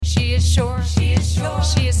is sure. She is sure.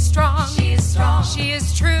 She is strong. She is strong. She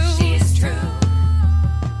is true. She is true.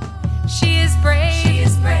 She is brave. She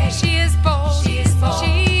is brave. She is bold. She is bold.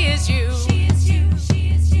 She is you. She is you. She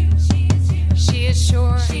is you. She is you. She is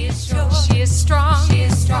sure. She is sure. She is strong. She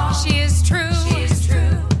is strong. She is true. She is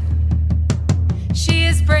true. She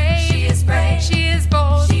is brave. She is brave. She is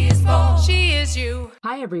bold. She is bold. She is you.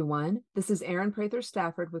 Hi, everyone. This is Erin, Prather,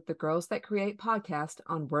 Stafford with the Girls That Create podcast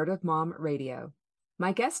on Word of Mom Radio.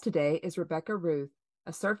 My guest today is Rueth,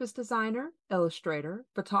 a surface designer, illustrator,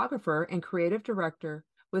 photographer, and creative director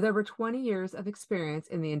with over 20 years of experience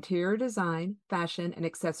in the interior design, fashion, and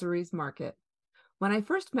accessories market. When I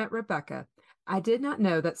first met Rebecca, I did not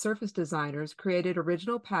know that surface designers created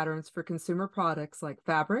original patterns for consumer products like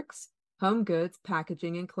fabrics, home goods,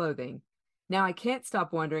 packaging, and clothing. Now I can't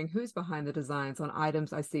stop wondering who's behind the designs on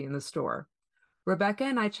items I see in the store. Rebecca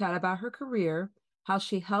and I chat about her career, how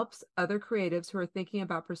she helps other creatives who are thinking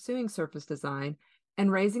about pursuing surface design,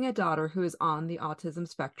 and raising a daughter who is on the autism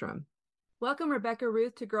spectrum. Welcome, Rebecca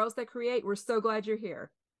Rueth, to Girls That Create. We're so glad you're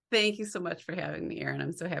here. Thank you so much for having me, Erin.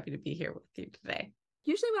 I'm so happy to be here with you today.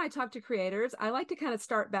 Usually when I talk to creators, I like to kind of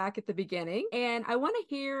start back at the beginning. And I want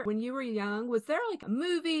to hear, when you were young, was there like a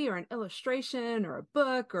movie or an illustration or a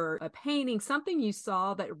book or a painting, something you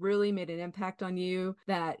saw that really made an impact on you,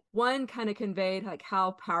 that one kind of conveyed like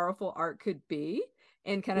how powerful art could be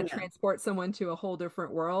and kind of transport someone to a whole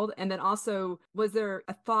different world? And then also, was there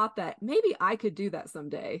a thought that maybe I could do that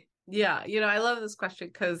someday? Yeah, I love this question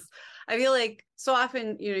because I feel like so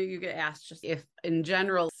often, you get asked just if in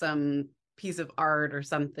general some piece of art or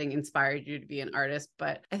something inspired you to be an artist,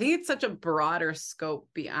 but I think it's such a broader scope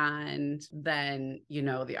beyond than,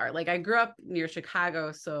 the art. Like I grew up near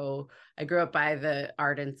Chicago, so I grew up by the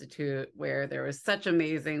Art Institute where there was such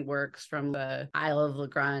amazing works from the Isle of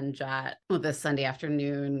Lagrange at the Sunday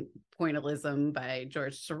afternoon pointillism by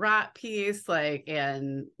George Seurat piece,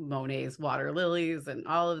 and Monet's Water Lilies and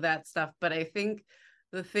all of that stuff. But I think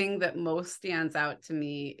the thing that most stands out to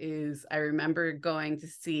me is I remember going to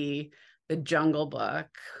see The Jungle Book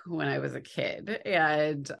when I was a kid.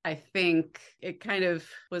 And I think it kind of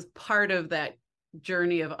was part of that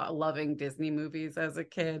journey of loving Disney movies as a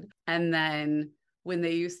kid. And then when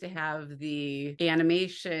they used to have the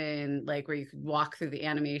animation, like where you could walk through the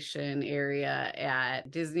animation area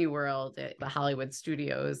at Disney World at the Hollywood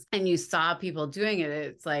studios, and you saw people doing it,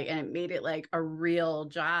 it's like, and it made it like a real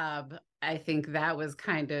job. I think that was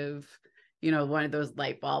kind of, one of those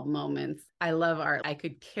light bulb moments. I love art. I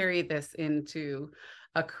could carry this into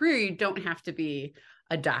a career. You don't have to be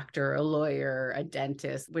a doctor, a lawyer, a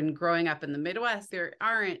dentist. When growing up in the Midwest, there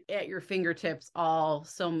aren't at your fingertips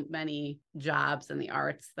so many jobs in the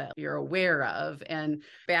arts that you're aware of. And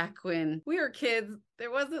back when we were kids,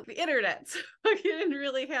 there wasn't the internet. So you didn't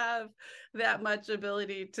really have that much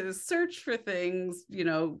ability to search for things,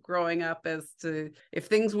 growing up, as to if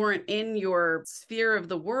things weren't in your sphere of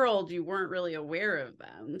the world, you weren't really aware of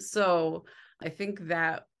them. So I think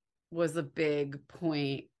that was a big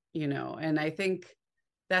point, and I think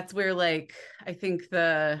that's where I think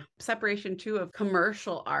the separation too of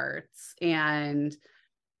commercial arts and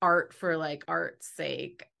art for art's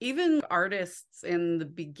sake, even artists in the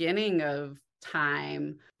beginning of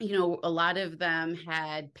time, a lot of them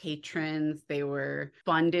had patrons. They were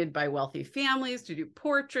funded by wealthy families to do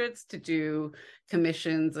portraits, to do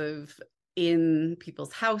commissions in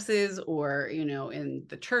people's houses or, in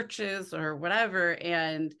the churches or whatever.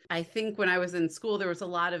 And I think when I was in school, there was a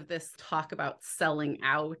lot of this talk about selling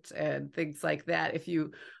out and things like that if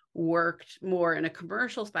you worked more in a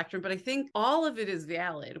commercial spectrum. But I think all of it is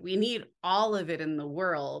valid. We need all of it in the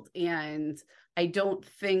world. And I don't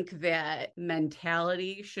think that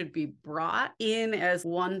mentality should be brought in as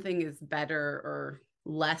one thing is better or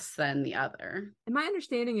less than the other. And my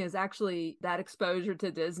understanding is actually that exposure to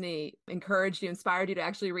Disney encouraged you, inspired you to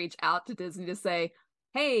actually reach out to Disney to say,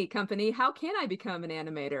 hey, company, how can I become an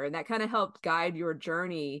animator? And that kind of helped guide your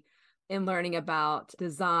journey in learning about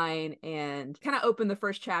design and kind of open the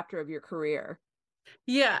first chapter of your career.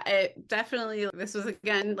 Yeah, it definitely, this was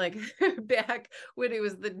again, back when it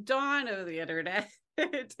was the dawn of the internet.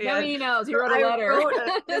 No emails, you wrote a letter. I wrote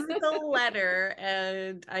a physical letter,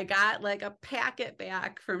 and I got a packet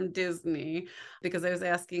back from Disney because I was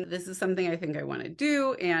asking, this is something I think I want to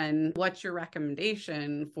do, and what's your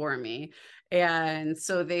recommendation for me? And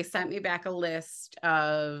so they sent me back a list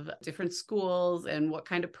of different schools and what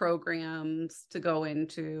kind of programs to go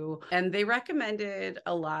into. And they recommended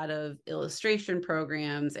a lot of illustration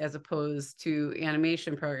programs as opposed to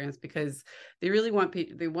animation programs because they really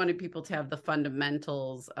wanted people to have the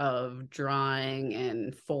fundamentals of drawing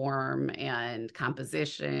and form and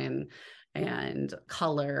composition and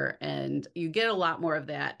color. And you get a lot more of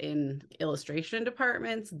that in illustration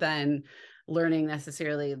departments than learning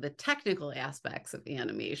necessarily the technical aspects of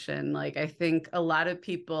animation. Like, I think a lot of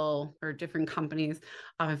people or different companies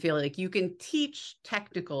often feel like you can teach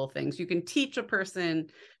technical things. You can teach a person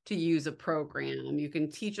to use a program. You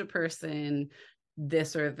can teach a person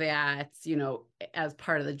this or that, as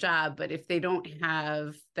part of the job. But if they don't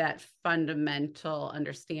have that fundamental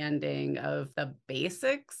understanding of the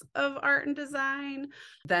basics of art and design,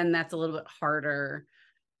 then that's a little bit harder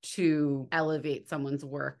to elevate someone's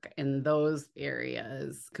work in those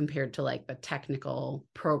areas compared to like the technical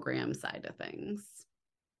program side of things.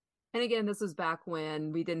 And again, this was back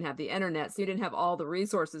when we didn't have the internet, so you didn't have all the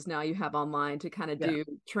resources now you have online to kind of do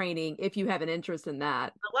training if you have an interest in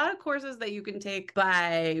that. A lot of courses that you can take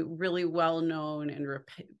by really well-known and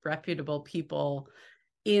reputable people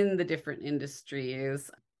in the different industries.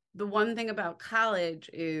 The one thing about college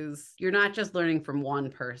is you're not just learning from one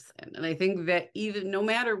person. And I think that even no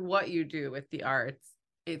matter what you do with the arts,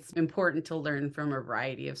 it's important to learn from a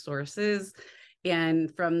variety of sources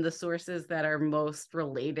and from the sources that are most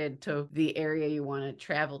related to the area you want to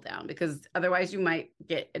travel down, because otherwise you might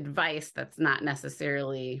get advice that's not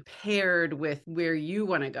necessarily paired with where you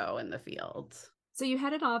want to go in the field. So you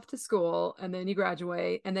headed off to school and then you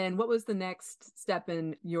graduate. And then what was the next step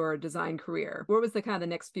in your design career? What was the kind of the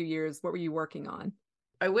next few years? What were you working on?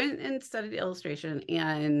 I went and studied illustration.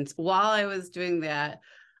 And while I was doing that,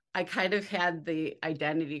 I kind of had the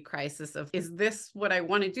identity crisis of, is this what I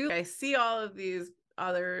want to do? I see all of these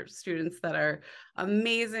other students that are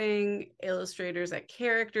amazing illustrators at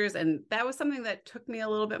characters. And that was something that took me a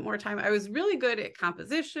little bit more time. I was really good at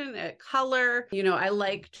composition, at color. I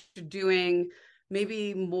liked doing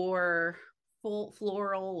maybe more full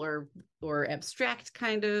floral or abstract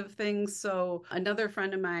kind of things. So another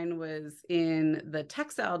friend of mine was in the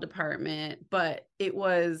textile department, but it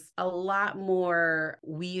was a lot more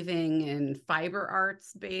weaving and fiber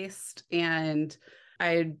arts based. And I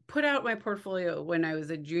had put out my portfolio when I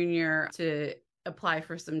was a junior to apply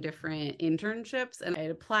for some different internships. And I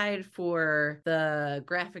had applied for the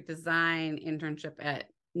graphic design internship at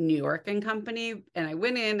New York and Company. And I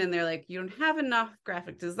went in and they're like, you don't have enough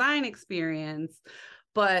graphic design experience,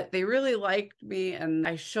 but they really liked me. And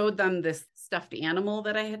I showed them this stuffed animal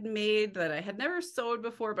that I had made that I had never sewed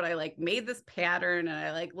before, but I made this pattern and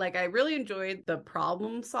I really enjoyed the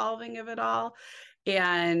problem solving of it all.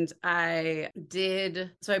 And I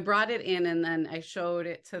brought it in and then I showed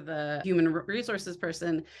it to the human resources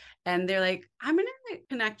person and they're like, I'm going to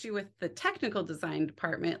connect you with the technical design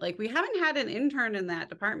department. We haven't had an intern in that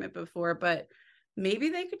department before, but maybe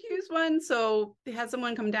they could use one. So they had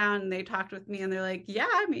someone come down and they talked with me and they're like, yeah,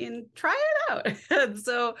 try it out. And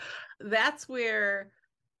so that's where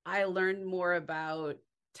I learned more about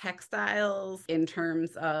textiles in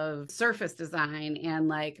terms of surface design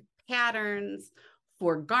and patterns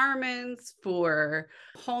for garments, for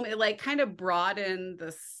home. It kind of broadened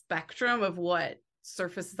the spectrum of what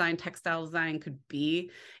surface design, textile design could be.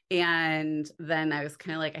 And then I was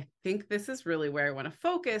kind of I think this is really where I want to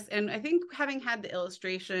focus. And I think having had the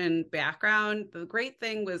illustration background, the great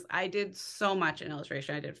thing was I did so much in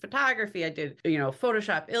illustration. I did photography, I did,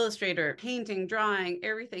 Photoshop, Illustrator, painting, drawing,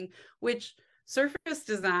 everything, which surface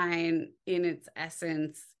design in its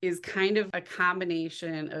essence is kind of a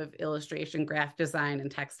combination of illustration, graphic design,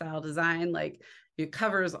 and textile design. It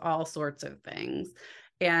covers all sorts of things.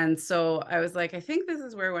 And so I was like, I think this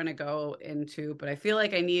is where I want to go into, but I feel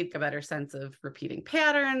like I need a better sense of repeating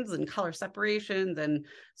patterns and color separations and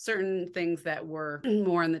certain things that were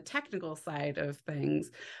more on the technical side of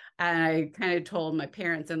things. And I kind of told my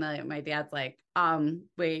parents, and then my dad's like,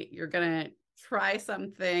 wait, you're going to try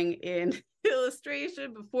something in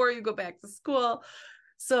illustration before you go back to school.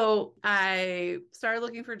 So I started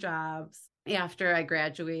looking for jobs after I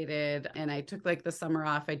graduated and I took the summer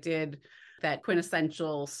off. I did that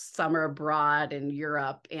quintessential summer abroad in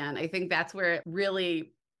Europe. And I think that's where it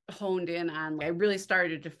really honed in on, I really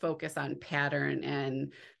started to focus on pattern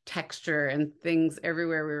and texture and things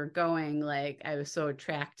everywhere we were going. I was so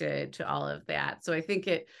attracted to all of that. So I think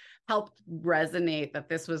it helped resonate that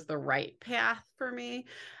this was the right path for me.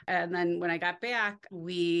 And then when I got back,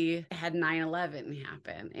 we had 9/11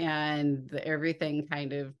 happen and everything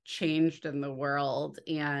kind of changed in the world.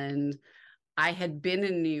 And I had been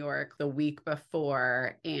in New York the week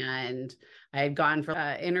before and I had gone for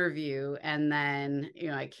an interview. And then,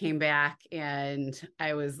 I came back and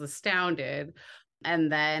I was astounded.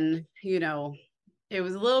 And then, it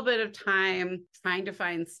was a little bit of time trying to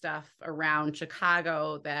find stuff around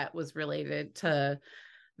Chicago that was related to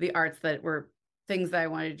the arts that were things that I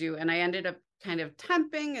wanted to do. And I ended up kind of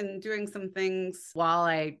temping and doing some things while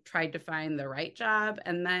I tried to find the right job.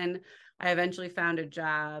 And then I eventually found a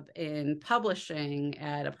job in publishing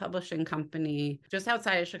at a publishing company just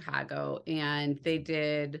outside of Chicago. And they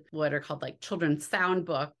did what are called like children's sound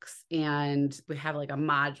books. And we have like a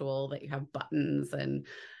module that you have buttons. And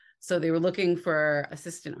so they were looking for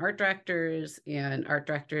assistant art directors and art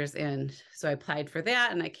directors. And so I applied for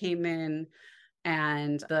that and I came in.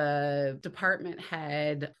 And the department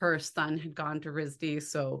head, her son had gone to RISD,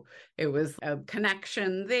 so it was a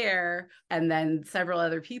connection there. And then several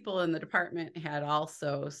other people in the department had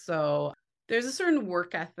also. So there's a certain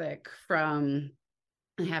work ethic from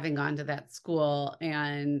having gone to that school.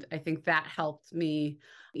 And I think that helped me,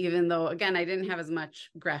 even though, again, I didn't have as much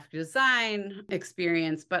graphic design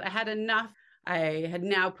experience, but I had enough. I had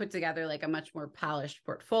now put together like a much more polished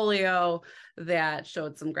portfolio that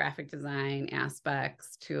showed some graphic design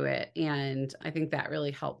aspects to it. And I think that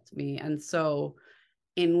really helped me. And so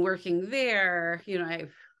in working there, I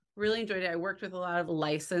really enjoyed it. I worked with a lot of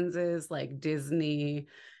licenses like Disney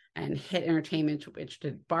and Hit Entertainment, which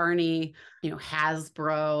did Barney,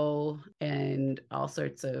 Hasbro, and all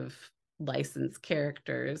sorts of licensed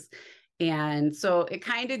characters. And so it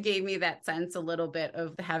kind of gave me that sense a little bit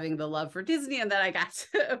of having the love for Disney and that I got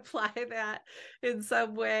to apply that in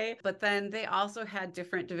some way. But then they also had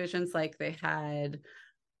different divisions, like they had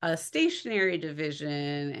a stationery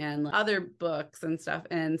division and other books and stuff.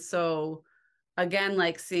 And so again,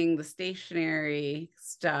 like seeing the stationery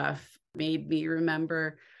stuff made me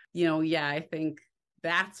remember, I think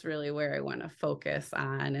that's really where I want to focus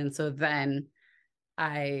on. And so then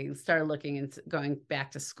I started looking into going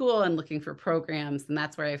back to school and looking for programs. And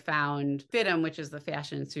that's where I found FITM, which is the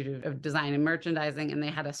Fashion Institute of Design and Merchandising. And they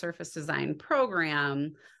had a surface design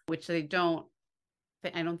program, which I don't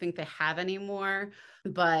think they have anymore,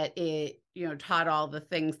 but it, taught all the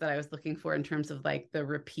things that I was looking for in terms of like the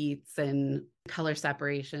repeats and color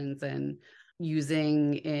separations and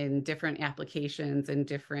using in different applications and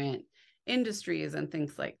different industries and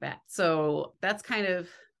things like that. So that's kind of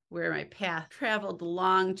where my path traveled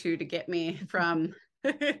along to get me from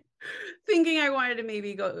thinking I wanted to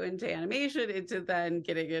maybe go into animation into then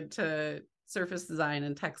getting into surface design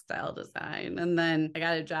and textile design. And then I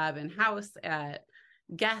got a job in-house at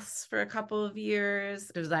Guess for a couple of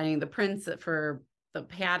years, designing the prints for the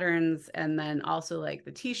patterns, and then also like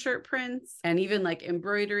the t-shirt prints and even like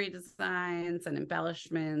embroidery designs and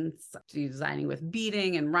embellishments, designing with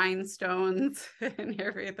beading and rhinestones and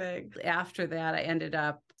everything. After that, I ended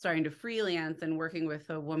up starting to freelance and working with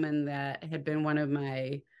a woman that had been one of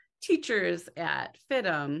my teachers at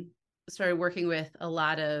FITM. Started working with a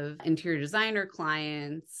lot of interior designer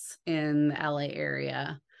clients in the LA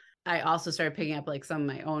area. I also started picking up like some of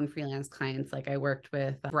my own freelance clients. Like I worked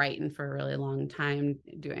with Brighton for a really long time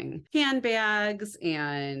doing handbags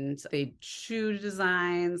and they shoe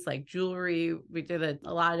designs, like jewelry. We did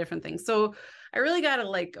a lot of different things. So I really got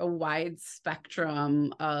a wide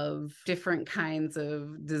spectrum of different kinds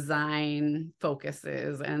of design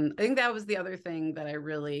focuses. And I think that was the other thing that I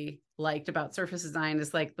really liked about surface design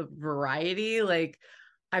is like the variety. Like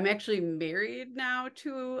I'm actually married now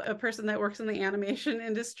to a person that works in the animation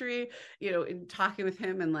industry, in talking with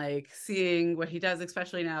him and like seeing what he does,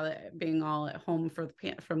 especially now that being all at home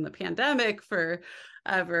from the pandemic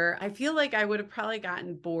forever. I feel like I would have probably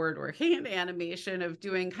gotten bored working in animation of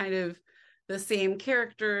doing kind of the same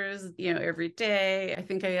characters, every day. I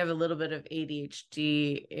think I have a little bit of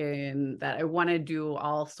ADHD in that I want to do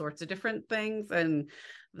all sorts of different things. And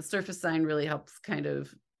the surface design really helps kind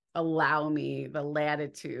of allow me the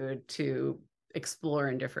latitude to explore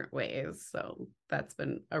in different ways. So that's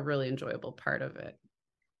been a really enjoyable part of it.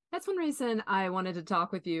 That's one reason I wanted to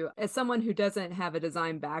talk with you as someone who doesn't have a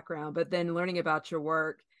design background, but then learning about your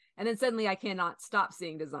work. And then suddenly I cannot stop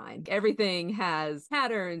seeing design. Everything has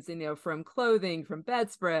patterns, from clothing, from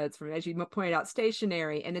bedspreads, from, as you pointed out,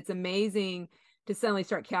 stationery. And it's amazing to suddenly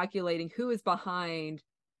start calculating who is behind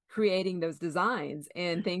creating those designs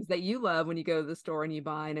and things that you love when you go to the store and you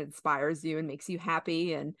buy and it inspires you and makes you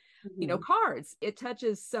happy. And, cards, it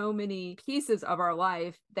touches so many pieces of our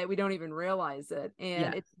life that we don't even realize it.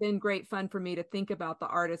 And It's been great fun for me to think about the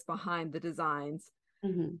artists behind the designs.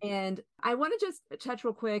 And I want to just touch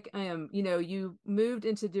real quick. You moved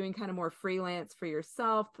into doing kind of more freelance for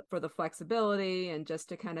yourself for the flexibility and just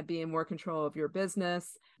to kind of be in more control of your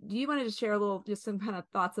business. Do you want to just share just some kind of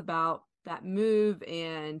thoughts about that move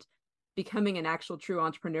and becoming an actual true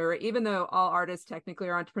entrepreneur, even though all artists technically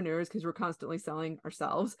are entrepreneurs because we're constantly selling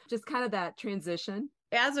ourselves, just kind of that transition?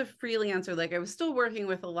 as a freelancer, like I was still working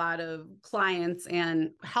with a lot of clients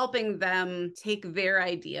and helping them take their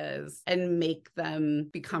ideas and make them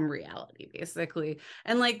become reality, basically.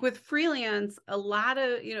 And like with freelance, a lot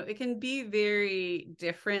of, it can be very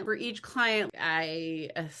different for each client. I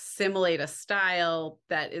assimilate a style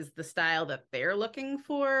that is the style that they're looking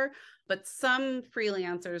for. But some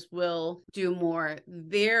freelancers will do more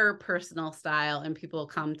their personal style and people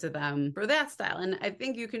come to them for that style. And I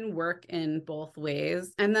think you can work in both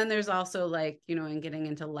ways. And then there's also like, in getting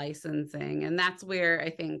into licensing. And that's where I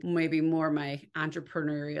think maybe more my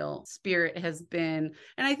entrepreneurial spirit has been.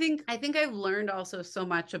 And I think I've learned also so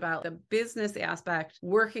much about the business aspect,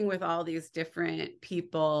 working with all these different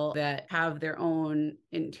people that have their own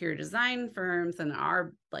interior design firms and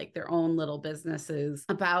are like their own little businesses,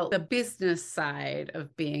 about the business side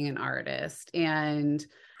of being an artist and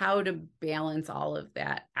how to balance all of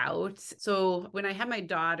that out. So when I had my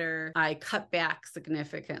daughter, I cut back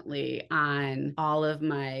significantly on all of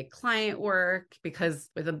my client work because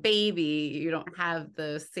with a baby, you don't have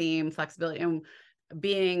the same flexibility. And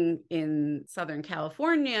being in Southern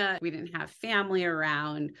California, we didn't have family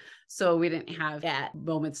around. So we didn't have at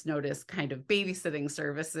moment's notice kind of babysitting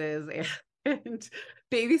services. And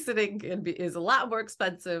babysitting is a lot more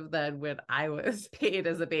expensive than when I was paid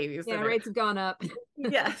as a babysitter. Yeah, rates have gone up.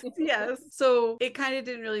 Yes. So it kind of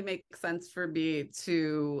didn't really make sense for me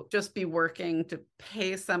to just be working to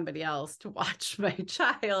pay somebody else to watch my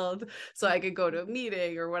child so I could go to a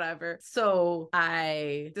meeting or whatever. So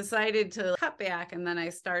I decided to cut back, and then I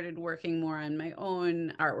started working more on my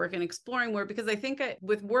own artwork and exploring more, because I think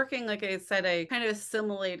with working, like I said, I kind of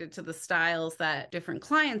assimilated to the styles that different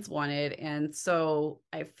clients wanted. And so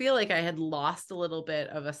I feel like I had lost a little bit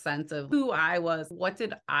of a sense of who I was, what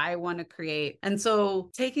did I want to create. And so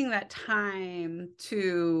taking that time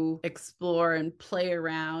to explore and play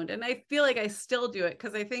around, and I feel like I still do it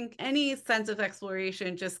because I think any sense of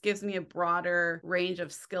exploration just gives me a broader range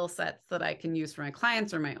of skill sets that I can use for my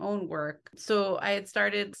clients or my own work. So I had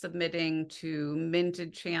started submitting to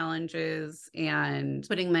minted challenges and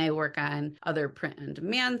putting my work on other print on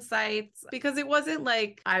demand sites, because it wasn't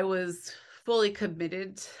like I was fully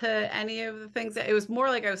committed to any of the things. It was more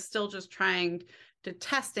like I was still just trying to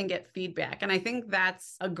test and get feedback. And I think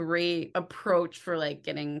that's a great approach for like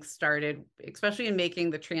getting started, especially in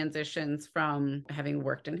making the transitions from having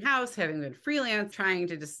worked in house, having been freelance, trying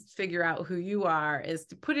to just figure out who you are, is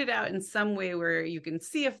to put it out in some way where you can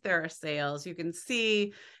see if there are sales, you can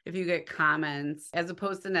see if you get comments, as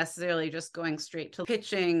opposed to necessarily just going straight to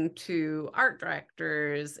pitching to art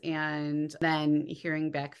directors and then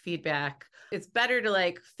hearing back feedback. It's better to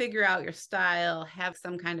like figure out your style, have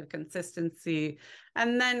some kind of consistency,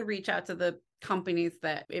 and then reach out to the companies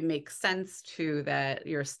that it makes sense to, that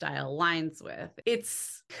your style aligns with.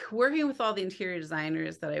 It's working with all the interior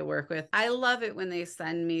designers that I work with. I love it when they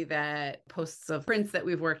send me that posts of prints that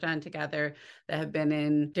we've worked on together that have been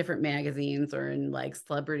in different magazines or in like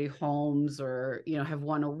celebrity homes, or, have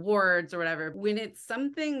won awards or whatever. When it's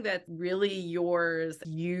something that's really yours,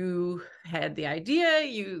 you had the idea,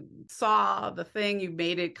 you saw the thing, you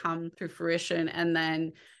made it come to fruition, and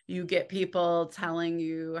then you get people telling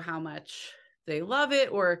you how much they love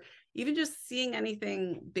it, or even just seeing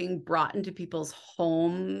anything being brought into people's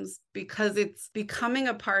homes because it's becoming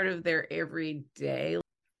a part of their everyday.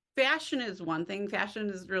 Fashion is one thing. Fashion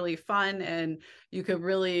is really fun and you could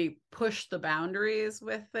really push the boundaries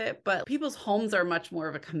with it, but people's homes are much more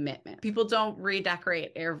of a commitment. People don't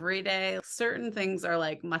redecorate every day. Certain things are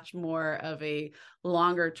like much more of a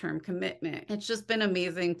longer term commitment. It's just been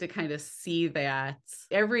amazing to kind of see that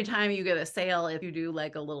every time you get a sale, if you do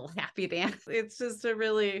like a little happy dance, it's just a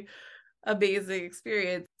really amazing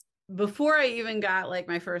experience. Before I even got like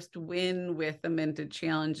my first win with the minted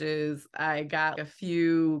challenges, I got a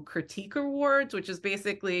few critique awards, which is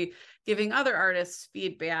basically giving other artists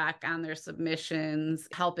feedback on their submissions,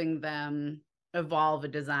 helping them evolve a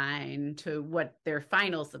design to what their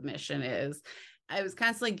final submission is. I was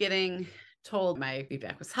constantly getting told my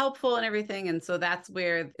feedback was helpful and everything. And so that's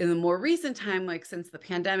where in the more recent time, like since the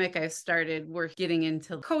pandemic, I started getting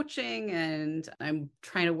into coaching, and I'm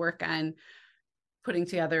trying to work on putting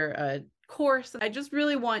together a course. I just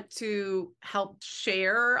really want to help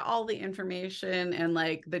share all the information and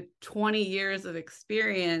like the 20 years of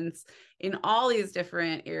experience in all these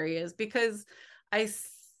different areas, because I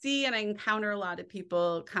see and I encounter a lot of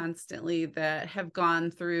people constantly that have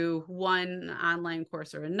gone through one online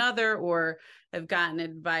course or another, or have gotten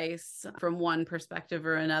advice from one perspective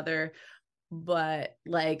or another. but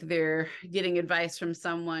like they're getting advice from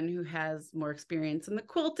someone who has more experience in the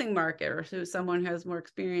quilting market, or who someone who has more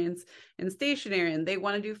experience in stationery, and they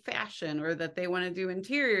want to do fashion, or that they want to do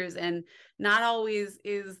interiors, and not always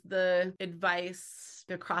is the advice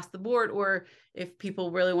across the board. Or if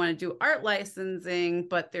people really want to do art licensing,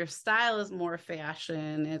 but their style is more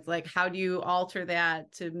fashion, it's like, how do you alter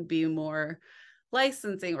that to be more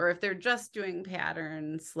licensing? Or if they're just doing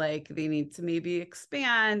patterns, like they need to maybe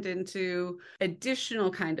expand into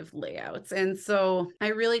additional kind of layouts. And so I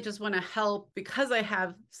really just want to help, because I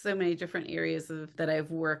have so many different areas that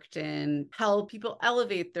I've worked in, help people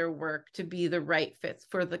elevate their work to be the right fits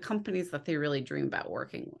for the companies that they really dream about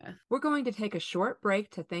working with. We're going to take a short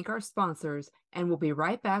break to thank our sponsors, and we'll be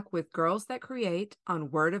right back with Girls That Create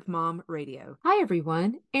on Word of Mom Radio. Hi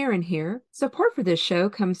everyone, Erin here. Support for this show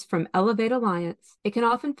comes from Elevate Alliance. It can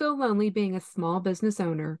often feel lonely being a small business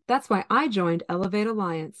owner. That's why I joined Elevate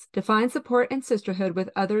Alliance, to find support and sisterhood with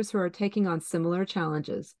others who are taking on similar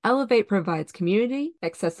challenges. Elevate provides community,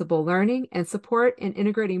 accessible learning, and support in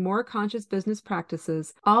integrating more conscious business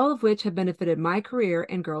practices, all of which have benefited my career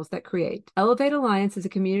and Girls That Create. Elevate Alliance is a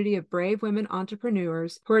community of brave women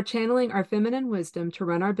entrepreneurs who are channeling our feminine wisdom to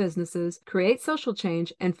run our businesses, create social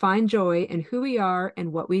change, and find joy in who we are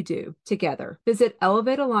and what we do together. Visit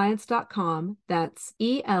elevatealliance.com. That's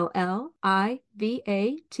ELLIVATE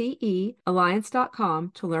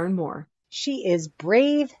alliance.com to learn more. She is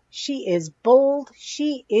brave, she is bold,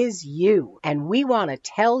 she is you, and we want to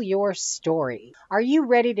tell your story. Are you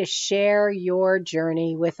ready to share your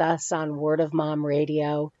journey with us on Word of Mom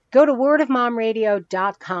Radio? Go to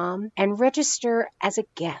wordofmomradio.com and register as a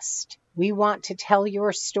guest. We want to tell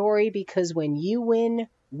your story, because when you win,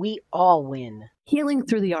 we all win. Healing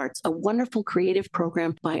Through the Arts, a wonderful creative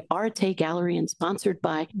program by Arate Gallery and sponsored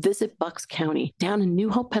by Visit Bucks County. Down in New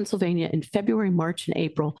Hope, Pennsylvania in February, March, and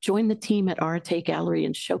April. Join the team at Arate Gallery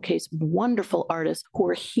and showcase wonderful artists who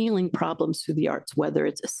are healing problems through the arts, whether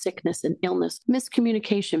it's a sickness, an illness,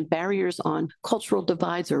 miscommunication, barriers on cultural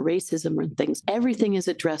divides or racism or things. Everything is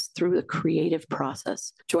addressed through the creative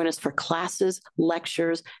process. Join us for classes,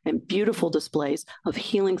 lectures, and beautiful displays of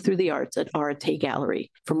healing through the arts at Arate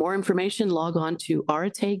Gallery. For more information, log on to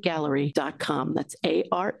arategallery.com. That's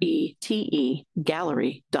ARETE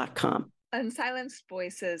gallery.com. Unsilenced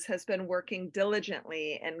Voices has been working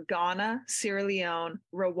diligently in Ghana, Sierra Leone,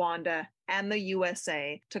 Rwanda, and the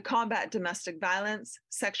USA to combat domestic violence,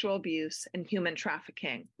 sexual abuse, and human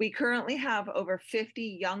trafficking. We currently have over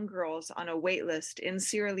 50 young girls on a wait list in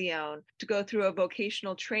Sierra Leone to go through a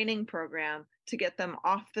vocational training program to get them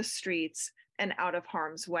off the streets and out of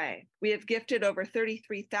harm's way. We have gifted over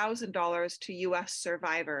 $33,000 to U.S.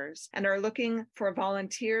 survivors and are looking for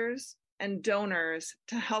volunteers and donors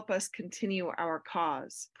to help us continue our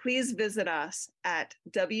cause. Please visit us at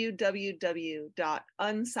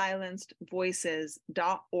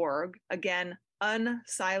www.unsilencedvoices.org. Again,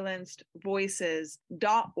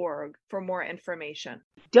 unsilencedvoices.org for more information.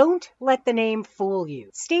 Don't let the name fool you.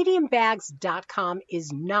 StadiumBags.com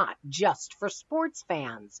is not just for sports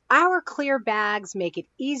fans. Our clear bags make it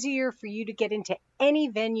easier for you to get into any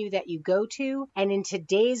venue that you go to. And in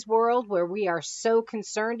today's world where we are so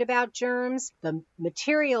concerned about germs, the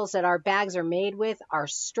materials that our bags are made with are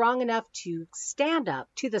strong enough to stand up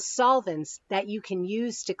to the solvents that you can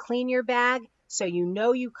use to clean your bag, so you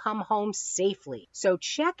know you come home safely. So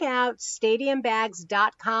check out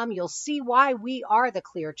stadiumbags.com. You'll see why we are the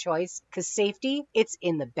clear choice, because safety, it's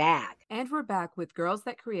in the bag. And we're back with Girls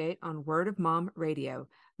That Create on Word of Mom Radio.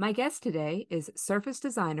 My guest today is surface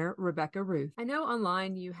designer Rebecca Rueth. I know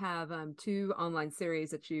online you have two online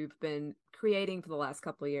series that you've been creating for the last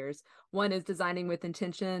couple of years. One is Designing with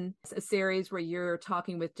Intention, a series where you're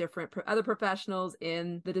talking with different other professionals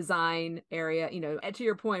in the design area, you know, and to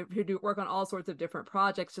your point, who do work on all sorts of different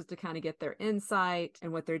projects just to kind of get their insight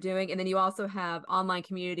and what they're doing. And then you also have online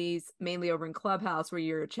communities, mainly over in Clubhouse, where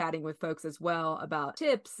you're chatting with folks as well about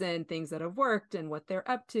tips and things that have worked and what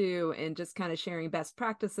they're up to and just kind of sharing best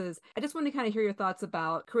practices. I just want to kind of hear your thoughts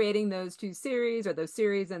about creating those two series, or those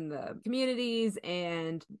series and the communities,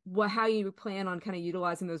 and how you plan on kind of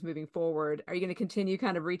utilizing those moving forward. Are you going to continue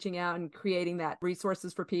kind of reaching out and creating that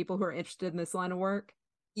resources for people who are interested in this line of work?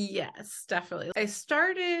 Yes, definitely. I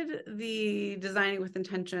started the Designing with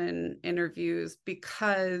Intention interviews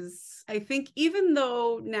because I think even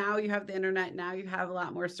though now you have the internet, now you have a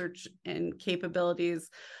lot more search and capabilities,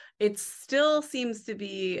 it still seems to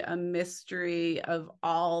be a mystery of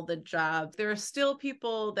all the jobs. There are still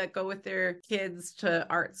people that go with their kids to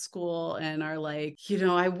art school and are like, you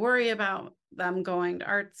know, I worry about them going to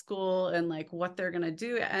art school and like what they're going to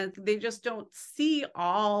do. And they just don't see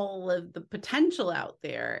all of the potential out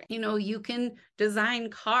there. You can design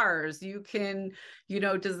cars, you can,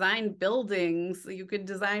 design buildings, you can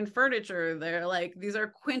design furniture. They're like, these are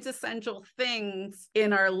quintessential things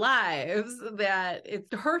in our lives that it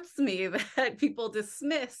hurts me that people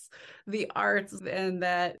dismiss the arts and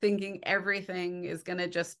that thinking everything is going to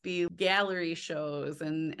just be gallery shows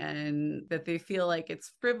and that they feel like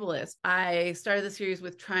it's frivolous. I started the series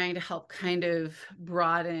with trying to help kind of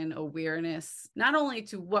broaden awareness, not only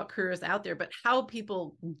to what careers out there, but how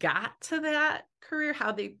people got to that career,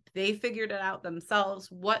 how they figured it out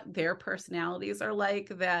themselves, what their personalities are like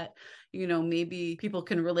that, maybe people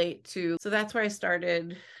can relate to. So that's where I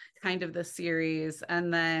started kind of the series.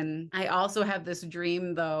 And then I also have this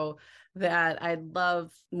dream, though, that I'd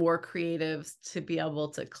love more creatives to be able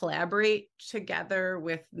to collaborate together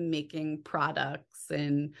with making products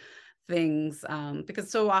and things,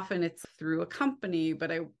 because so often it's through a company.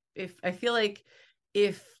 But I feel like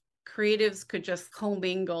if creatives could just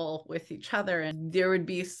commingle with each other, and there would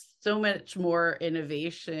be so much more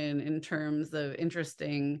innovation in terms of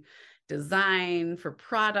interesting design for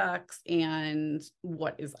products and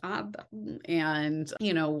what is on them and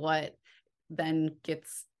what then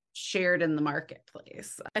gets shared in the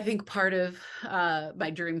marketplace. I think part of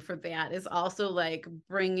my dream for that is also like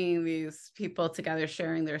bringing these people together,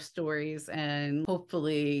 sharing their stories, and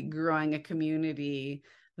hopefully growing a community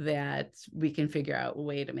that we can figure out a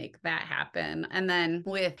way to make that happen. And then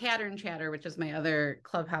with Pattern Chatter, which is my other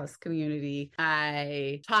Clubhouse community,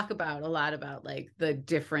 I talk a lot about like the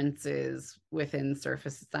differences within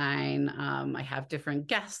surface design. I have different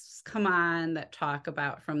guests come on that talk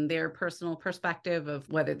about from their personal perspective of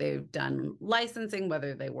whether they've done licensing,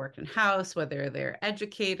 whether they work in house, whether they're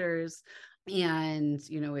educators, and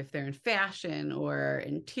if they're in fashion or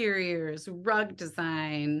interiors, rug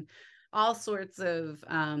design, all sorts of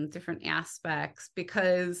different aspects.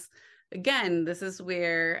 Because again, this is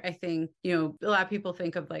where I think, a lot of people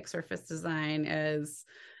think of like surface design as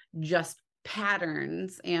just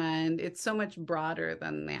patterns, and it's so much broader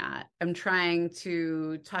than that. I'm trying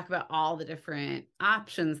to talk about all the different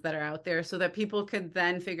options that are out there so that people could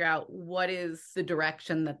then figure out what is the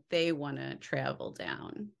direction that they want to travel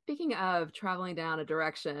down. Speaking of traveling down a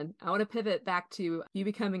direction, I want to pivot back to you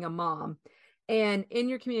becoming a mom. And in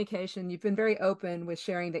your communication, you've been very open with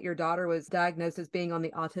sharing that your daughter was diagnosed as being on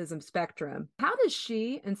the autism spectrum. How does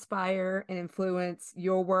she inspire and influence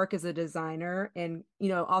your work as a designer, and,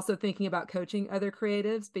 also thinking about coaching other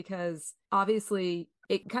creatives? Because obviously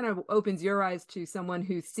it kind of opens your eyes to someone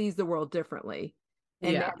who sees the world differently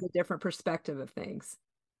and has a different perspective of things.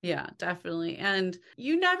 Yeah, definitely. And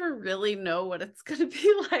you never really know what it's going to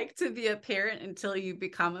be like to be a parent until you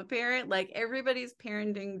become a parent. Like everybody's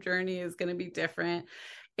parenting journey is going to be different.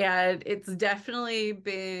 And it's definitely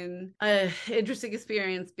been an interesting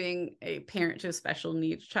experience being a parent to a special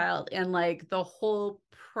needs child, and like the whole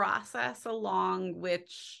process along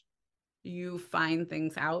which you find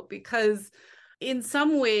things out, because in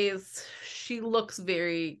some ways she looks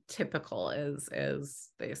very typical, as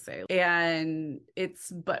they say,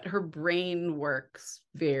 but her brain works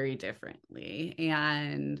very differently,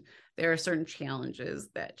 and there are certain challenges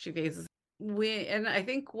that she faces. And I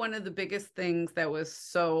think one of the biggest things that was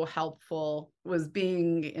so helpful was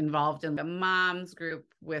being involved in a mom's group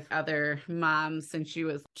with other moms since she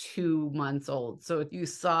was 2 months old. So you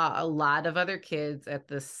saw a lot of other kids at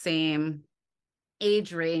the same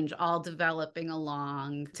age range all developing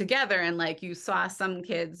along together, and like you saw some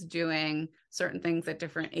kids doing certain things at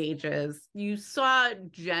different ages. You saw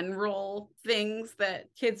general things that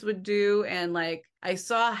kids would do, and like I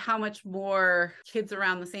saw how much more kids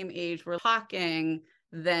around the same age were talking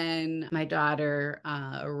than my daughter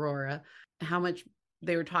Aurora, how much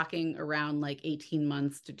they were talking around like 18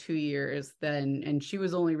 months to 2 years then, and she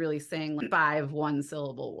was only really saying like 5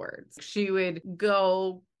 one-syllable words. She would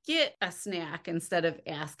go get a snack instead of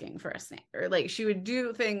asking for a snack, or like she would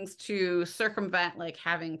do things to circumvent like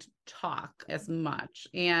having to talk as much.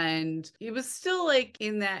 And it was still like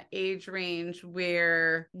in that age range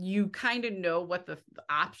where you kind of know what the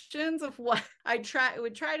options of what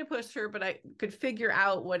would try to push her, but I could figure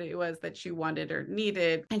out what it was that she wanted or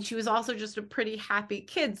needed. And she was also just a pretty happy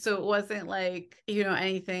kid, so it wasn't like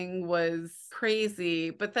anything was crazy.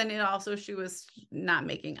 But then she was not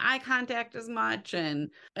making eye contact as much, and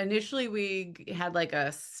initially we had like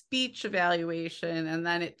a speech evaluation, and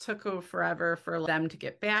then it took forever for them to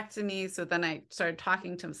get back to me. So then I started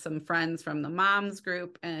talking to some friends from the moms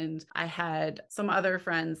group, and I had some other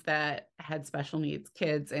friends that had special needs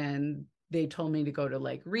kids, and they told me to go to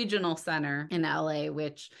like regional center in LA,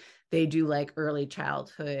 which they do like early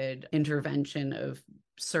childhood intervention of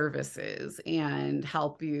services and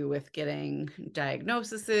help you with getting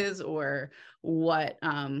diagnoses or what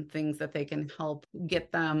things that they can help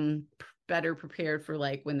get them better prepared for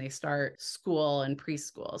like when they start school and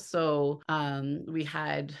preschool. So we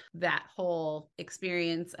had that whole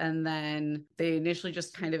experience, and then they initially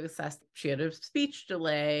just kind of assessed she had a speech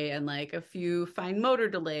delay and like a few fine motor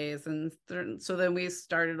delays, and so then we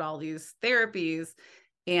started all these therapies.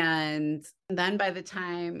 And then by the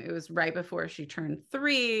time it was right before she turned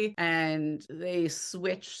 3, and they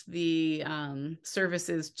switched the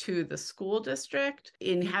services to the school district.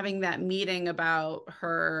 In having that meeting about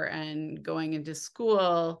her and going into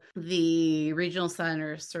school, the regional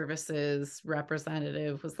center services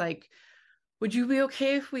representative was like, would you be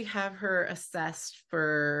okay if we have her assessed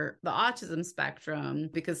for the autism spectrum?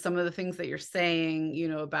 Because some of the things that you're saying, you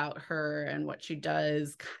know, about her and what she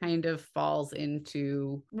does kind of falls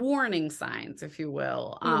into warning signs, if you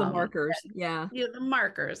will. The markers. Yeah. Yeah, the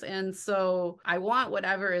markers. And so I want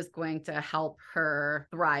whatever is going to help her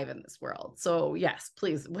thrive in this world. So yes,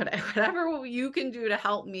 please, whatever you can do to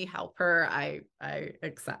help me help her, I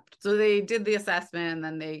accept. So they did the assessment, and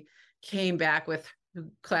then they came back with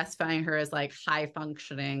classifying her as like high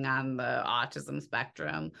functioning on the autism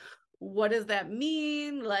spectrum. What does that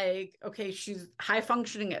mean? Like, okay, she's high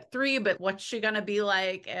functioning at 3, but what's she going to be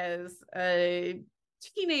like as a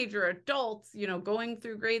teenager, adult, you know, going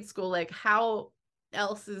through grade school? Like, how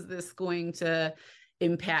else is this going to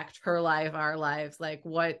impact her life, our lives? Like,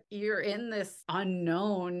 what, you're in this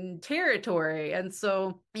unknown territory. And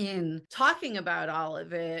so in talking about all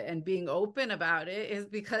of it and being open about it is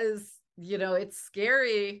because, you know, it's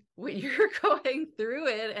scary when you're going through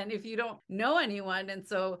it and if you don't know anyone. And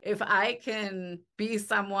so if I can be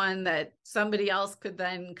someone that somebody else could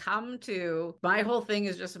then come to, my whole thing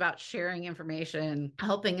is just about sharing information,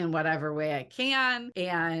 helping in whatever way I can.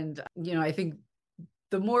 And, you know, I think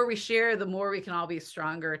the more we share, the more we can all be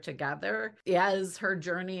stronger together. As her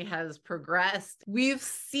journey has progressed, we've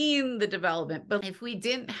seen the development, but if we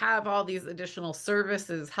didn't have all these additional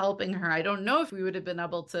services helping her, I don't know if we would have been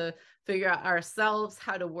able to figure out ourselves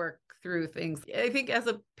how to work through things. I think as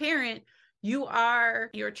a parent, you are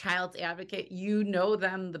your child's advocate. You know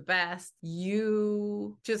them the best.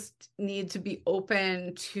 You just need to be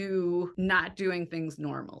open to not doing things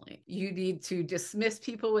normally. You need to dismiss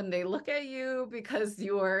people when they look at you because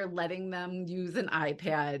you're letting them use an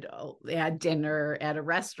iPad at dinner, at a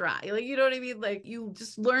restaurant. Like, you know what I mean? Like, you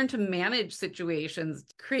just learn to manage situations,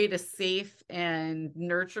 create a safe and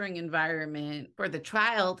nurturing environment for the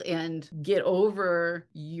child, and get over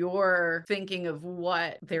your thinking of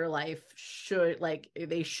what their life should, like,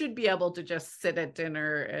 they should be able to just sit at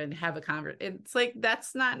dinner and have a conversation. It's like,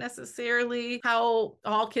 that's not necessarily how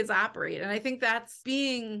all kids operate. And I think that's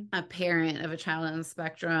being a parent of a child on the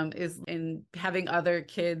spectrum, is in having other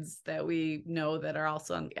kids that we know that are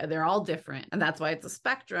also they're all different. And that's why it's a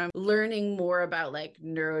spectrum. Learning more about like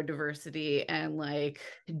neurodiversity and like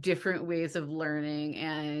different ways of learning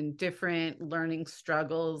and different learning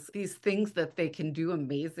struggles, these things that they can do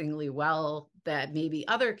amazingly well that maybe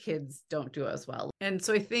other kids don't do as well. And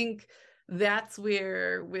so I think that's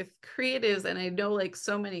where with creatives, and I know like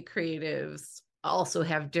so many creatives also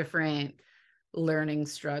have different learning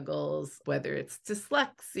struggles, whether it's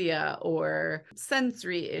dyslexia or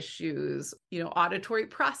sensory issues, you know, auditory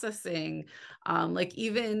processing. Like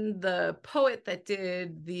even the poet that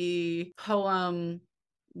did the poem,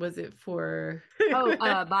 was it for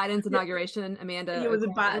Biden's inauguration, Amanda? It was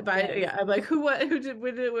Biden. Yeah, I'm like, when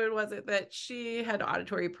was it that she had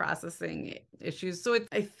auditory processing issues? So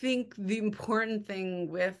I think the important thing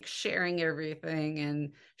with sharing everything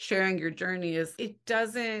and sharing your journey is it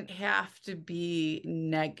doesn't have to be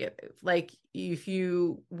negative. Like, if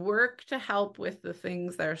you work to help with the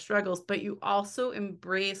things that are struggles, but you also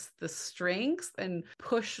embrace the strengths and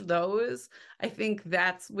push those, I think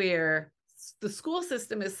that's where the school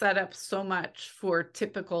system is set up so much for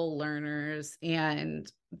typical learners,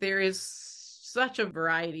 and there is such a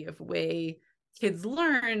variety of way kids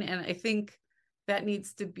learn. And I think that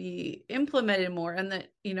needs to be implemented more. And that,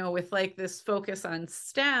 you know, with like this focus on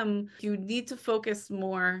STEM, you need to focus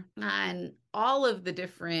more on all of the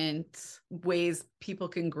different ways people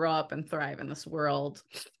can grow up and thrive in this world.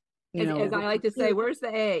 You know, as I like to say, where's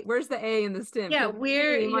the A? Where's the A in the STEM? Yeah,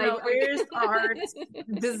 where's art?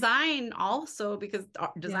 Design also, because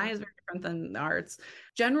design is very different than arts.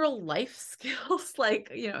 General life skills, like,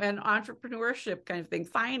 you know, and entrepreneurship kind of thing,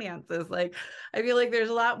 finances. Like, I feel like there's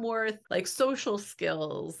a lot more like social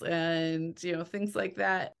skills and, you know, things like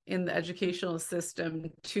that in the educational system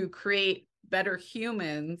to create better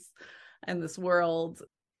humans in this world.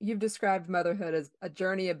 you've described motherhood as a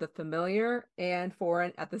journey of the familiar and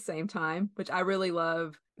foreign at the same time, which I really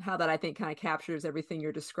love how that I think kind of captures everything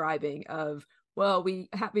you're describing of, well, we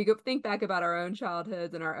go think back about our own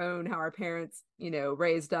childhoods and our own, how our parents,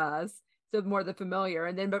 raised us. So more the familiar,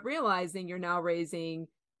 and then, but realizing you're now raising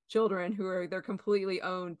children who are their completely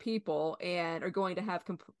own people and are going to have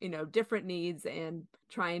different needs, and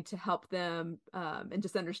trying to help them, and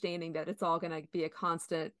just understanding that it's all going to be a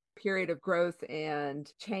constant period of growth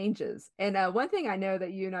and changes. And one thing I know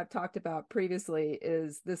that you and I've talked about previously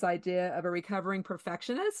is this idea of a recovering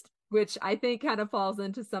perfectionist, which I think kind of falls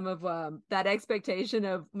into some of that expectation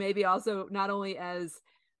of maybe also not only as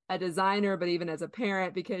a designer, but even as a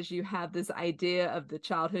parent, because you have this idea of the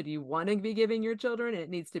childhood you want to be giving your children, and it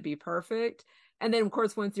needs to be perfect. And then, of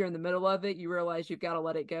course, once you're in the middle of it, you realize you've got to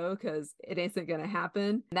let it go because it isn't going to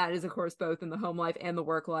happen. And that is, of course, both in the home life and the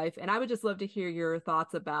work life. And I would just love to hear your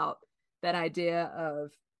thoughts about that idea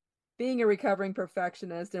of being a recovering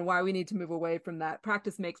perfectionist and why we need to move away from that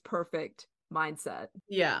practice makes perfect mindset.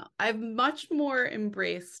 Yeah, I've much more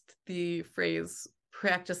embraced the phrase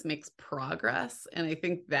practice makes progress. And I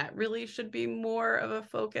think that really should be more of a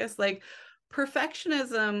focus. Like,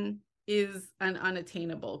 perfectionism is an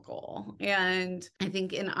unattainable goal. And I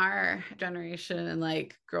think in our generation and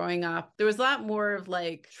like growing up, there was a lot more of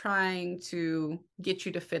like trying to get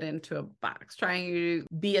you to fit into a box, trying you to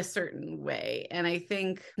be a certain way. And I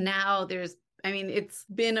think now it's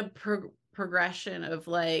been a progression of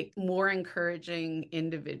like more encouraging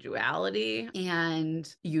individuality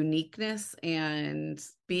and uniqueness and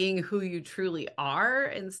being who you truly are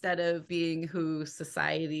instead of being who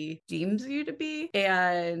society deems you to be.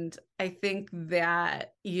 And I think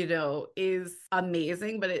that, is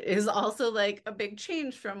amazing, but it is also like a big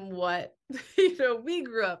change from what, we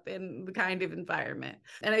grew up in, the kind of environment.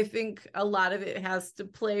 And I think a lot of it has to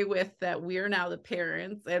play with that we're now the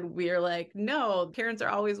parents, and we're like, no, parents are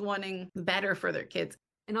always wanting better for their kids.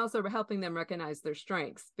 And also helping them recognize their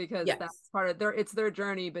strengths, because Yes. that's part of it's their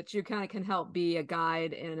journey, but you kind of can help be a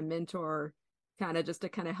guide and a mentor, kind of just to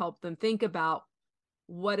kind of help them think about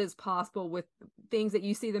what is possible with things that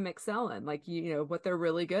you see them excel in, like, what they're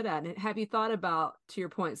really good at. And have you thought about, to your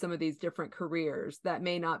point, some of these different careers that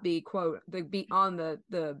may not be, quote, on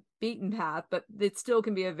the beaten path, but it still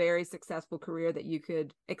can be a very successful career that you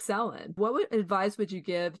could excel in? What advice would you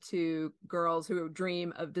give to girls who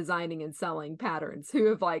dream of designing and selling patterns,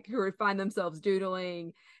 who find themselves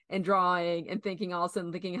doodling and drawing and thinking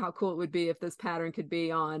how cool it would be if this pattern could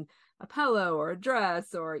be on a pillow or a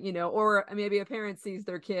dress, or maybe a parent sees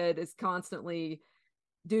their kid is constantly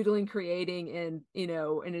doodling, creating, and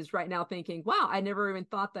and is right now thinking, wow, I never even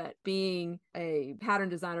thought that being a pattern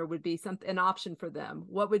designer would be an option for them.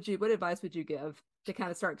 What advice would you give to kind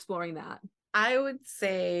of start exploring that? I would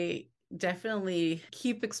say definitely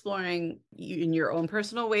keep exploring in your own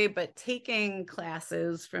personal way, but taking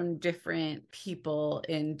classes from different people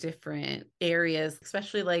in different areas,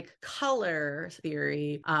 especially like color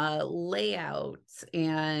theory, layout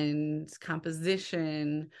and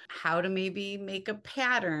composition, how to maybe make a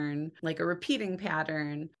pattern, like a repeating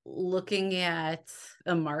pattern, looking at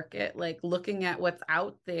a market, like looking at what's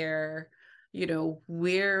out there,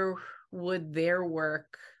 where would their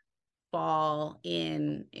work fall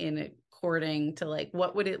in according to like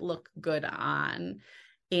what would it look good on,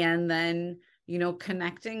 and then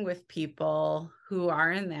connecting with people who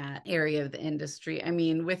are in that area of the industry. I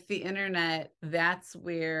mean, with the internet, that's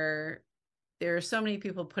where there are so many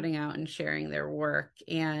people putting out and sharing their work.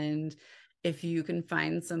 And if you can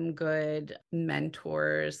find some good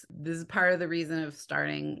mentors, this is part of the reason of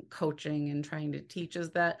starting coaching and trying to teach,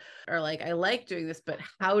 is that, or like, I like doing this, but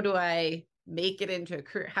how do I make it into a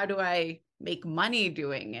career? How do I make money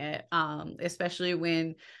doing it? Especially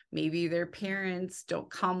when maybe their parents don't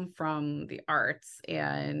come from the arts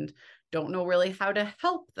and don't know really how to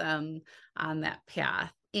help them on that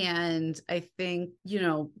path. And I think,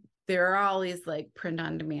 there are all these like print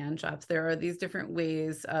on demand shops. There are these different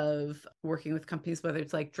ways of working with companies, whether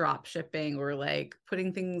it's like drop shipping or like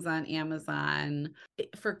putting things on Amazon.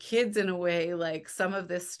 For kids, in a way, like some of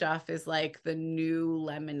this stuff is like the new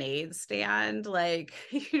lemonade stand, like,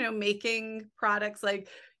 making products. Like,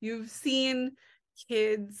 you've seen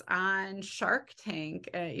kids on Shark Tank,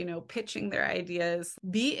 pitching their ideas.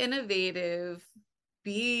 Be innovative,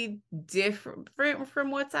 be different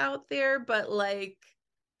from what's out there, but like,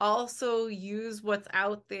 also use what's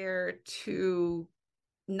out there to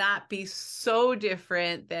not be so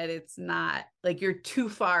different that it's not like you're too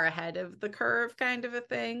far ahead of the curve, kind of a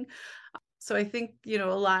thing. So I think, a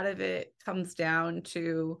lot of it comes down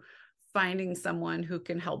to finding someone who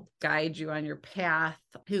can help guide you on your path,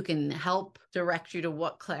 who can help direct you to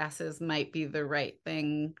what classes might be the right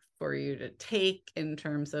thing for you to take in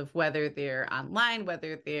terms of whether they're online,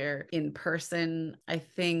 whether they're in person. I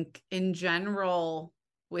think in general,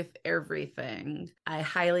 with everything, I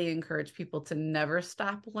highly encourage people to never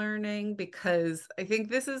stop learning, because I think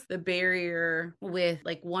this is the barrier with,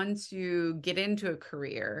 like, once you get into a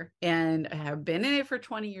career and have been in it for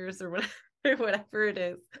 20 years or whatever it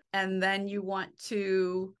is, and then you want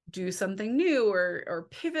to do something new or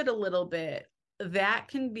pivot a little bit, that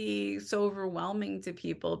can be so overwhelming to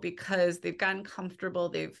people because they've gotten comfortable.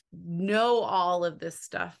 They've know all of this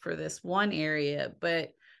stuff for this one area,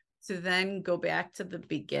 but to then go back to the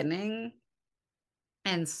beginning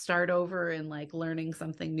and start over and like learning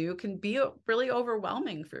something new can be really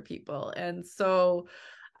overwhelming for people. And so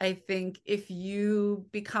I think if you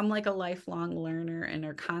become like a lifelong learner and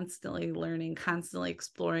are constantly learning, constantly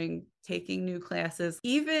exploring, taking new classes,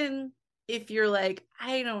 even if you're like,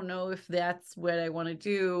 I don't know if that's what I want to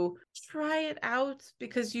do, try it out,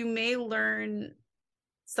 because you may learn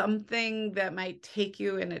something that might take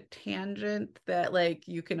you in a tangent that like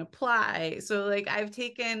you can apply. So like I've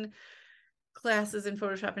taken classes in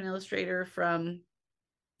Photoshop and Illustrator from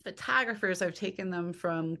photographers, I've taken them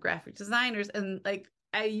from graphic designers, and like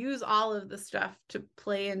I use all of the stuff to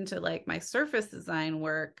play into like my surface design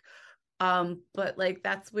work. But like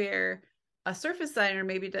that's where a surface designer,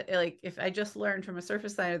 maybe like if I just learned from a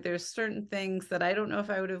surface designer, there's certain things that I don't know if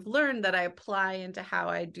I would have learned that I apply into how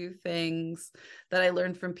I do things that I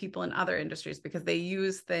learned from people in other industries, because they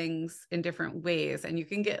use things in different ways. And you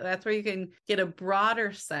can get, that's where you can get a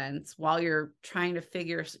broader sense while you're trying to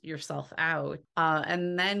figure yourself out.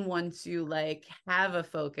 And then once you like have a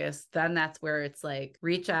focus, then that's where it's like,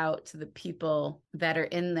 reach out to the people that are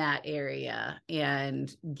in that area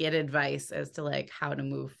and get advice as to like how to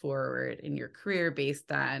move forward in your career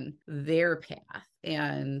based on their path.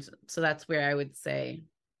 And so that's where I would say,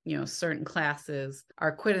 you know, certain classes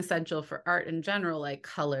are quintessential for art in general, like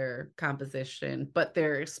color composition, but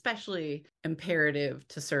they're especially imperative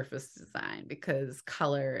to surface design because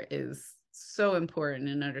color is so important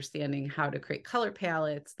in understanding how to create color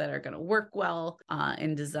palettes that are going to work well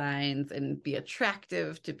in designs and be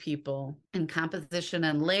attractive to people, and composition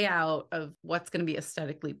and layout of what's going to be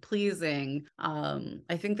aesthetically pleasing.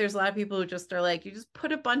 I think there's a lot of people who just are like, you just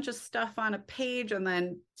put a bunch of stuff on a page and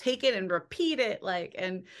then take it and repeat it, like,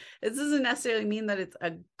 and this doesn't necessarily mean that it's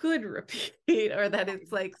a good repeat or that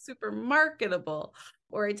it's like super marketable,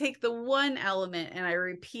 or I take the one element and I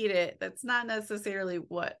repeat it. That's not necessarily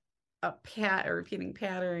what a repeating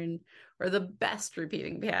pattern or the best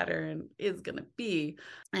repeating pattern is going to be.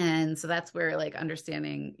 And so that's where like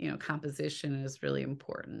understanding, you know, composition is really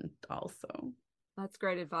important also. That's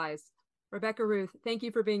great advice. Rebecca Rueth, thank you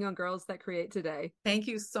for being on Girls That Create today. Thank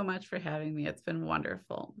you so much for having me. It's been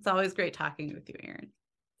wonderful. It's always great talking with you, Erin.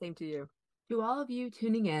 Same to you. To all of you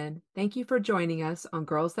tuning in, thank you for joining us on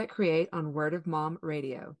Girls That Create on Word of Mom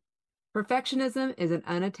Radio. Perfectionism is an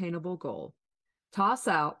unattainable goal. Toss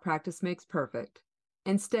out practice makes perfect.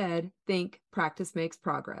 Instead, think practice makes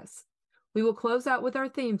progress. We will close out with our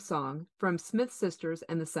theme song from Smith Sisters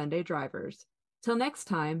and the Sunday Drivers. Till next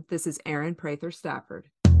time, this is Erin Prather Stafford.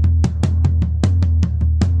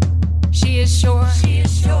 She is sure. She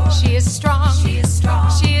is sure. She is strong. She is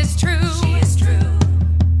strong. She is true. She is true.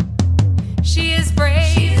 She is brave.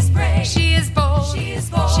 She is brave. She is bold. She is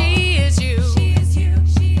bold. She is you. She is you.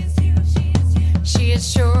 She is you. She is you. She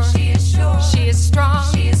is sure. She is sure. She is strong.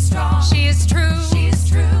 She is strong. She is true. She is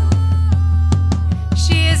true.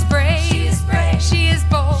 She is brave. She is brave. She is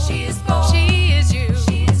bold. She is bold. She is you.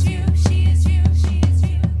 She is you. She is you. She is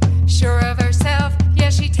you. Sure of herself, yeah,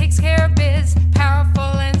 she takes care of biz.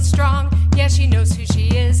 Powerful and strong, yeah, she knows who she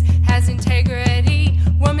is. Has integrity,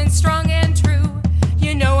 woman strong and true.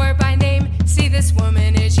 You know her by name, see this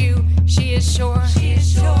woman is you. She is sure. She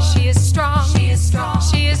is sure. She is strong. She is strong.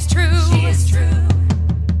 She is true. She is true.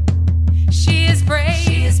 She is brave.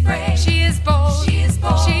 She is brave. She is bold. She is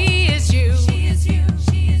bold. She is you. She is you.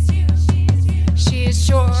 She is you. She is you. She is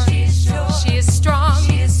sure. She is sure. She is strong.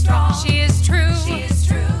 She is strong. She is true. She is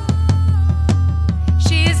true.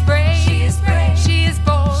 She is brave. She is brave. She is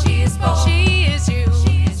bold. She is bold. She is you.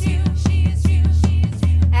 She is you. She is you. She is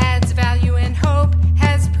you. Adds value and hope.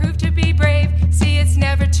 Has proved to be brave. See, it's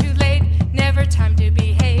never too late. Never time to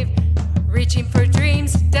behave. Reaching for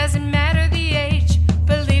dreams. Doesn't matter the age.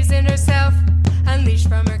 Believes in herself. Unleashed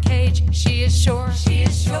from her cage. She is sure. She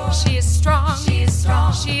is sure. She is strong. She is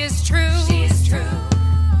strong. She is true. She is true.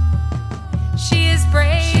 She is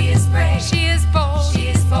brave. She is brave. She is bold. She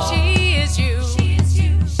is bold. She is you. She is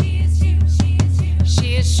you. She is you. She is you.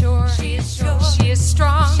 She is sure. She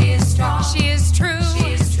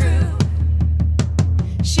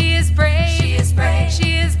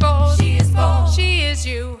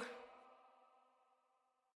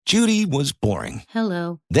Judy was boring.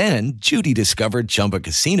 Hello. Then Judy discovered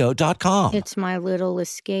ChumbaCasino.com. It's my little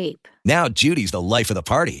escape. Now Judy's the life of the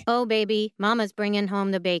party. Oh, baby, mama's bringing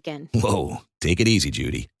home the bacon. Whoa, take it easy,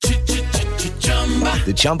 Judy.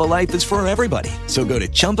 The Chumba life is for everybody. So go to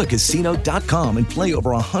ChumbaCasino.com and play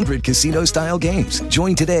over 100 casino-style games.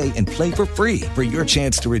 Join today and play for free for your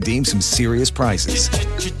chance to redeem some serious prizes.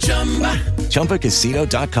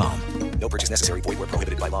 ChumbaCasino.com. No purchase necessary. Void where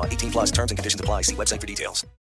prohibited by law. 18+ terms and conditions apply. See website for details.